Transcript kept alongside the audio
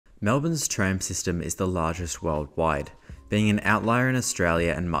Melbourne's tram system is the largest worldwide, being an outlier in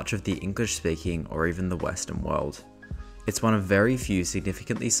Australia and much of the English-speaking or even the Western world. It's one of very few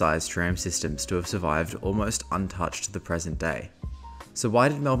significantly sized tram systems to have survived almost untouched to the present day. So why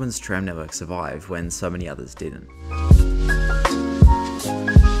did Melbourne's tram network survive when so many others didn't?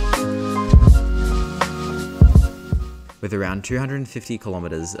 With around 250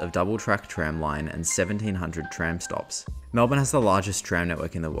 kilometres of double-track tram line and 1,700 tram stops, Melbourne has the largest tram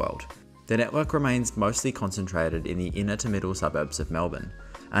network in the world. The network remains mostly concentrated in the inner to middle suburbs of Melbourne,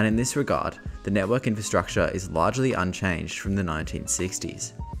 and in this regard, the network infrastructure is largely unchanged from the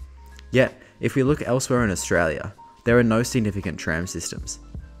 1960s. Yet, if we look elsewhere in Australia, there are no significant tram systems.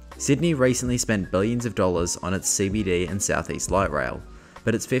 Sydney recently spent billions of dollars on its CBD and South East Light Rail,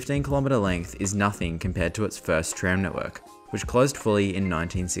 but its 15-kilometre length is nothing compared to its first tram network, which closed fully in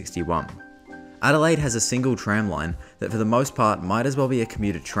 1961. Adelaide has a single tram line that for the most part might as well be a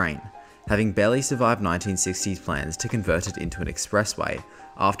commuter train, having barely survived 1960s plans to convert it into an expressway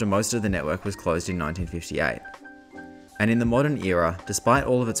after most of the network was closed in 1958. And in the modern era, despite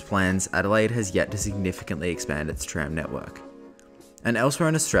all of its plans, Adelaide has yet to significantly expand its tram network. And elsewhere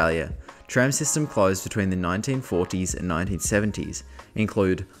in Australia, tram system closed between the 1940s and 1970s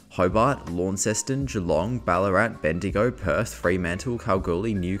include Hobart, Launceston, Geelong, Ballarat, Bendigo, Perth, Fremantle,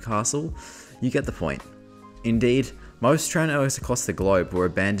 Kalgoorlie, Newcastle. You get the point. Indeed, most tram networks across the globe were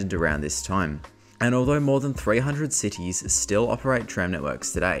abandoned around this time, and although more than 300 cities still operate tram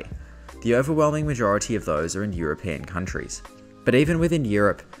networks today, the overwhelming majority of those are in European countries. But even within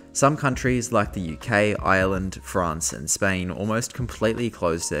Europe, some countries like the UK, Ireland, France and Spain almost completely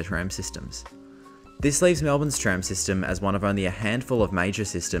closed their tram systems. This leaves Melbourne's tram system as one of only a handful of major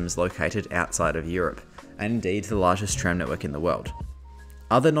systems located outside of Europe, and indeed the largest tram network in the world.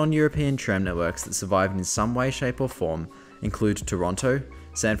 Other non-European tram networks that survived in some way, shape or form include Toronto,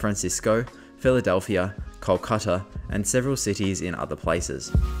 San Francisco, Philadelphia, Kolkata and several cities in other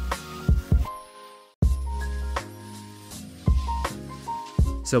places.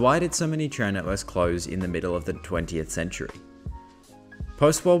 So why did so many tram networks close in the middle of the 20th century?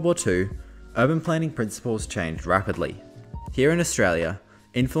 Post-World War II, urban planning principles changed rapidly. Here in Australia,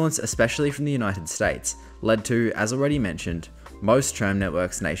 influence especially from the United States led to, as already mentioned, most tram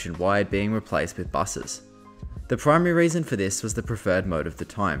networks nationwide being replaced with buses. The primary reason for this was the preferred mode of the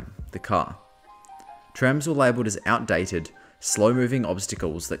time, the car. Trams were labelled as outdated, slow-moving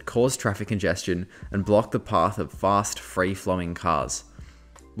obstacles that caused traffic congestion and blocked the path of fast, free-flowing cars.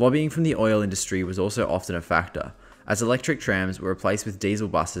 Lobbying from the oil industry was also often a factor, as electric trams were replaced with diesel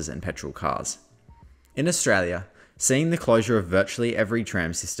buses and petrol cars. In Australia, seeing the closure of virtually every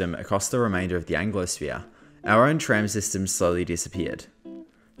tram system across the remainder of the Anglosphere, our own tram system slowly disappeared.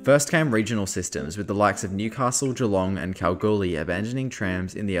 First came regional systems, with the likes of Newcastle, Geelong and Kalgoorlie abandoning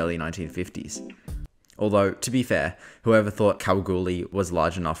trams in the early 1950s. Although, to be fair, whoever thought Kalgoorlie was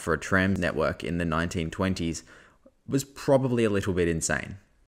large enough for a tram network in the 1920s was probably a little bit insane.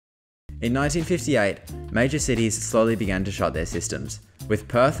 In 1958, major cities slowly began to shut their systems, with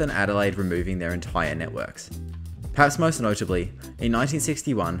Perth and Adelaide removing their entire networks. Perhaps most notably, in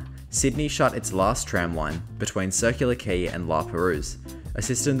 1961, Sydney shut its last tram line between Circular Quay and La Perouse, a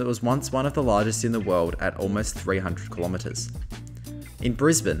system that was once one of the largest in the world at almost 300 kilometres. In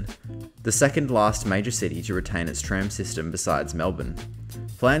Brisbane, the second last major city to retain its tram system besides Melbourne,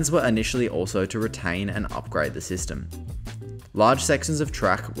 plans were initially also to retain and upgrade the system. Large sections of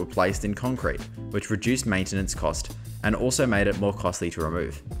track were placed in concrete, which reduced maintenance cost and also made it more costly to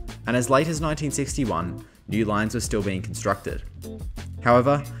remove. And as late as 1961, new lines were still being constructed.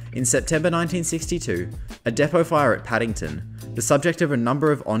 However, in September 1962, a depot fire at Paddington, the subject of a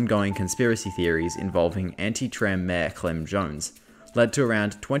number of ongoing conspiracy theories involving anti-tram mayor Clem Jones, led to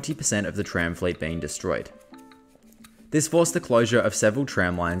around 20% of the tram fleet being destroyed. This forced the closure of several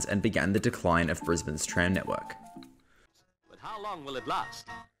tram lines and began the decline of Brisbane's tram network. But how long will it last?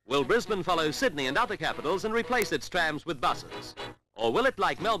 Will Brisbane follow Sydney and other capitals and replace its trams with buses? Or will it,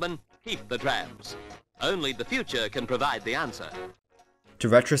 like Melbourne, keep the trams? Only the future can provide the answer. To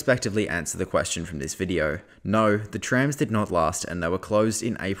retrospectively answer the question from this video, no, the trams did not last and they were closed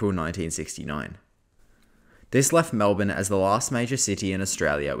in April 1969. This left Melbourne as the last major city in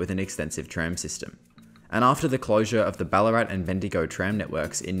Australia with an extensive tram system. And after the closure of the Ballarat and Bendigo tram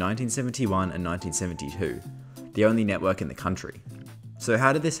networks in 1971 and 1972, the only network in the country. So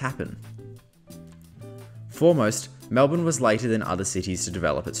how did this happen? Foremost, Melbourne was later than other cities to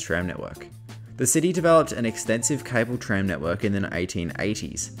develop its tram network. The city developed an extensive cable tram network in the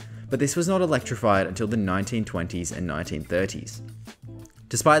 1880s, but this was not electrified until the 1920s and 1930s.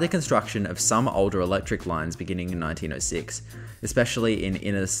 Despite the construction of some older electric lines beginning in 1906, especially in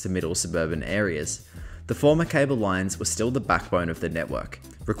inner to middle suburban areas, the former cable lines were still the backbone of the network,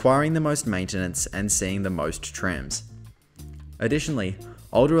 requiring the most maintenance and seeing the most trams. Additionally,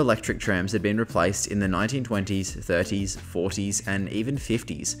 older electric trams had been replaced in the 1920s, 30s, 40s, and even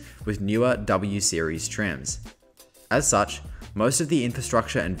 50s with newer W-series trams. As such, most of the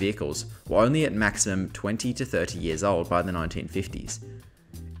infrastructure and vehicles were only at maximum 20 to 30 years old by the 1950s.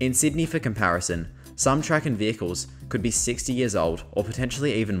 In Sydney, for comparison, some track and vehicles could be 60 years old or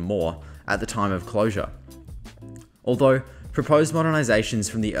potentially even more at the time of closure. Although proposed modernisations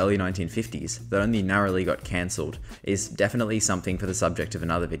from the early 1950s that only narrowly got cancelled is definitely something for the subject of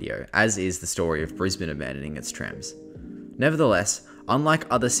another video, as is the story of Brisbane abandoning its trams. Nevertheless, unlike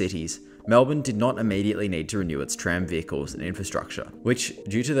other cities, Melbourne did not immediately need to renew its tram vehicles and infrastructure, which,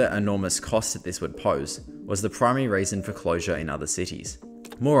 due to the enormous cost that this would pose, was the primary reason for closure in other cities.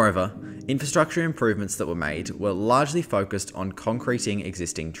 Moreover, infrastructure improvements that were made were largely focused on concreting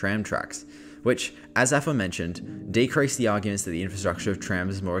existing tram tracks, which, as aforementioned, decreased the arguments that the infrastructure of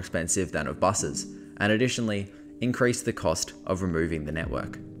trams is more expensive than of buses, and additionally, increased the cost of removing the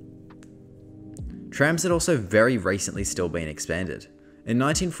network. Trams had also very recently still been expanded. In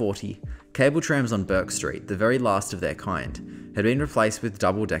 1940, cable trams on Burke Street, the very last of their kind, had been replaced with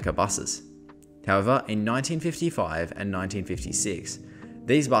double-decker buses. However, in 1955 and 1956,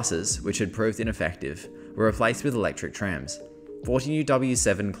 these buses, which had proved ineffective, were replaced with electric trams. 40 new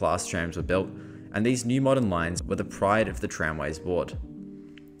W7 class trams were built, and these new modern lines were the pride of the Tramways Board.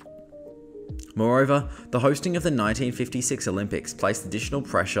 Moreover, the hosting of the 1956 Olympics placed additional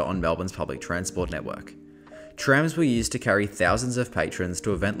pressure on Melbourne's public transport network. Trams were used to carry thousands of patrons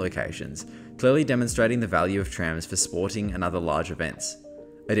to event locations, clearly demonstrating the value of trams for sporting and other large events.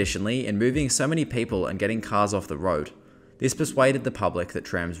 Additionally, in moving so many people and getting cars off the road, this persuaded the public that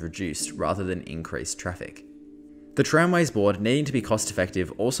trams reduced rather than increased traffic. The Tramways Board, needing to be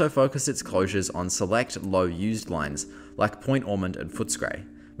cost-effective, also focused its closures on select low-used lines like Point Ormond and Footscray,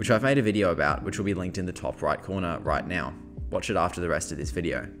 which I've made a video about, which will be linked in the top right corner right now. Watch it after the rest of this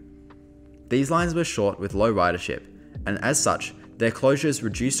video. These lines were short with low ridership, and as such, their closures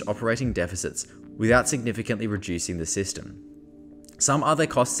reduced operating deficits without significantly reducing the system. Some other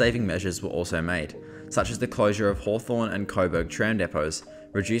cost-saving measures were also made, such as the closure of Hawthorn and Coburg tram depots,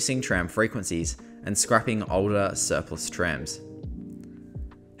 reducing tram frequencies, and scrapping older surplus trams.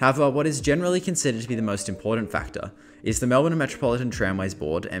 However, what is generally considered to be the most important factor is the Melbourne Metropolitan Tramways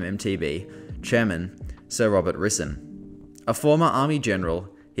Board, MMTB, chairman, Sir Robert Risson. A former Army General,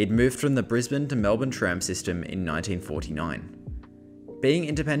 he'd moved from the Brisbane to Melbourne tram system in 1949. Being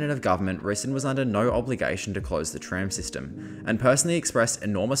independent of government, Risson was under no obligation to close the tram system, and personally expressed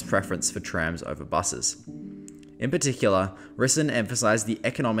enormous preference for trams over buses. In particular, Risson emphasised the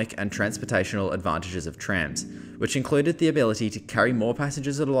economic and transportational advantages of trams, which included the ability to carry more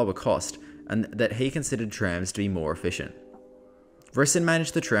passengers at a lower cost, and that he considered trams to be more efficient. Risson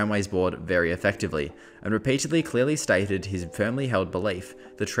managed the Tramways Board very effectively, and repeatedly clearly stated his firmly held belief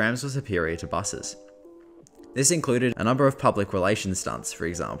that trams were superior to buses. This included a number of public relations stunts, for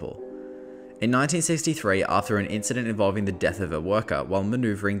example. In 1963, after an incident involving the death of a worker while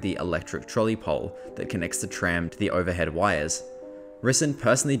manoeuvring the electric trolley pole that connects the tram to the overhead wires, Risson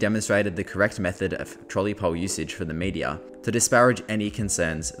personally demonstrated the correct method of trolley pole usage for the media to disparage any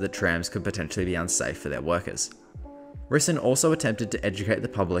concerns that trams could potentially be unsafe for their workers. Risson also attempted to educate the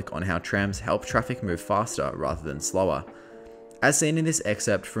public on how trams help traffic move faster rather than slower, as seen in this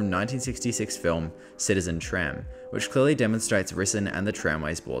excerpt from 1966 film Citizen Tram, which clearly demonstrates Risson and the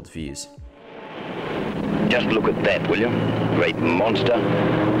Tramways Board's views. Just look at that, will you? Great monster.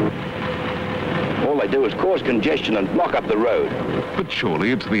 All they do is cause congestion and block up the road. But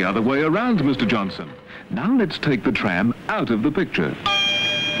surely it's the other way around, Mr. Johnson. Now let's take the tram out of the picture.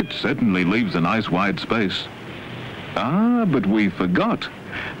 It certainly leaves a nice wide space. Ah, but we forgot.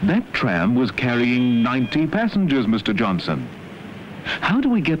 That tram was carrying 90 passengers, Mr. Johnson. How do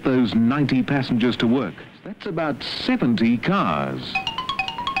we get those 90 passengers to work? That's about 70 cars.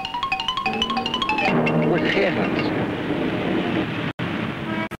 Good heavens.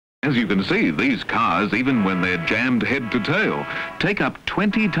 As you can see, these cars, even when they're jammed head to tail, take up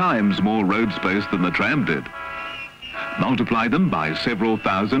 20 times more road space than the tram did. Multiply them by several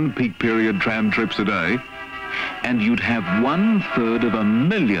thousand peak period tram trips a day, and you'd have 1/3 of a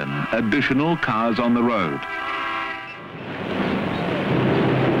million additional cars on the road.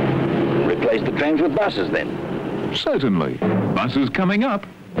 Replace the trams with buses then. Certainly. Buses coming up.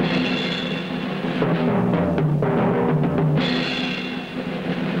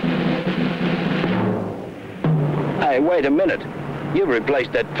 Hey, wait a minute. You've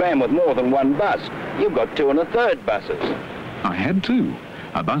replaced that tram with more than one bus. You've got 2 1/3 buses. I had to.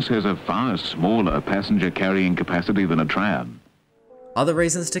 A bus has a far smaller passenger carrying capacity than a tram. Other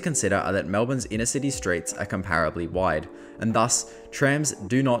reasons to consider are that Melbourne's inner city streets are comparably wide, and thus trams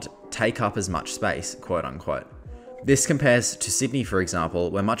do not take up as much space, quote unquote. This compares to Sydney, for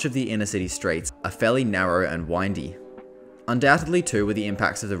example, where much of the inner city streets are fairly narrow and windy. Undoubtedly too were the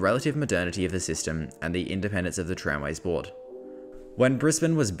impacts of the relative modernity of the system and the independence of the Tramways Board. When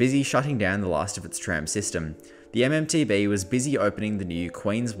Brisbane was busy shutting down the last of its tram system, the MMTB was busy opening the new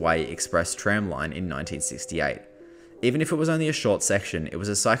Queensway Express tram line in 1968. Even if it was only a short section, it was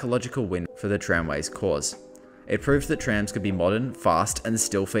a psychological win for the tramway's cause. It proved that trams could be modern, fast, and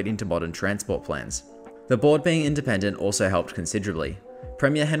still fit into modern transport plans. The board being independent also helped considerably.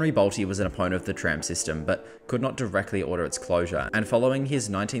 Premier Henry Bolte was an opponent of the tram system, but could not directly order its closure, and following his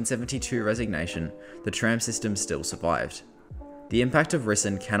 1972 resignation, the tram system still survived. The impact of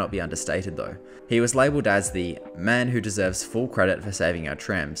Risson cannot be understated though. He was labelled as the man who deserves full credit for saving our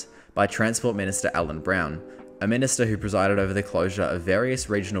trams by Transport Minister Alan Brown, a minister who presided over the closure of various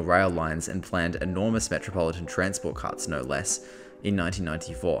regional rail lines and planned enormous metropolitan transport cuts, no less, in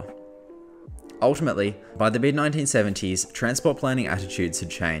 1994. Ultimately, by the mid-1970s, transport planning attitudes had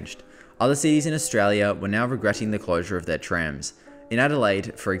changed. Other cities in Australia were now regretting the closure of their trams. In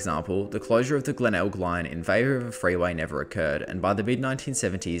Adelaide, for example, the closure of the Glenelg line in favour of a freeway never occurred, and by the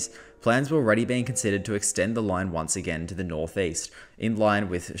mid-1970s, plans were already being considered to extend the line once again to the northeast, in line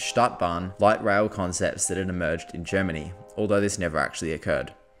with Stadtbahn light rail concepts that had emerged in Germany, although this never actually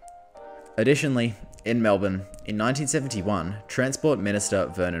occurred. Additionally, in Melbourne, in 1971, Transport Minister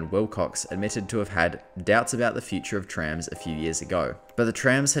Vernon Wilcox admitted to have had doubts about the future of trams a few years ago, but the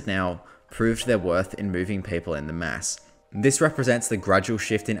trams had now proved their worth in moving people in the mass. This represents the gradual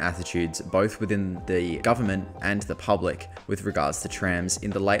shift in attitudes both within the government and the public with regards to trams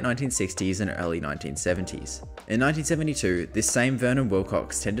in the late 1960s and early 1970s. In 1972, this same Vernon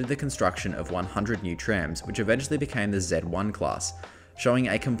Wilcox tendered the construction of 100 new trams, which eventually became the Z1 class, showing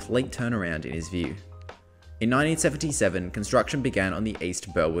a complete turnaround in his view. In 1977, construction began on the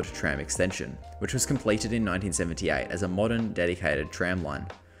East Burwood tram extension, which was completed in 1978 as a modern, dedicated tram line.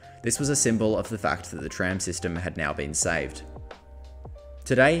 This was a symbol of the fact that the tram system had now been saved.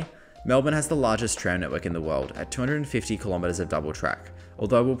 Today, Melbourne has the largest tram network in the world at 250 kilometres of double track,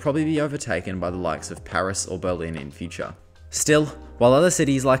 although will probably be overtaken by the likes of Paris or Berlin in future. Still, while other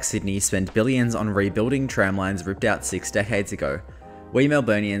cities like Sydney spend billions on rebuilding tram lines ripped out 6 decades ago, we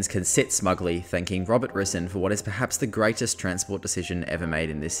Melburnians can sit smugly thanking Robert Risson for what is perhaps the greatest transport decision ever made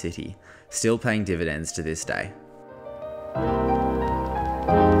in this city, still paying dividends to this day.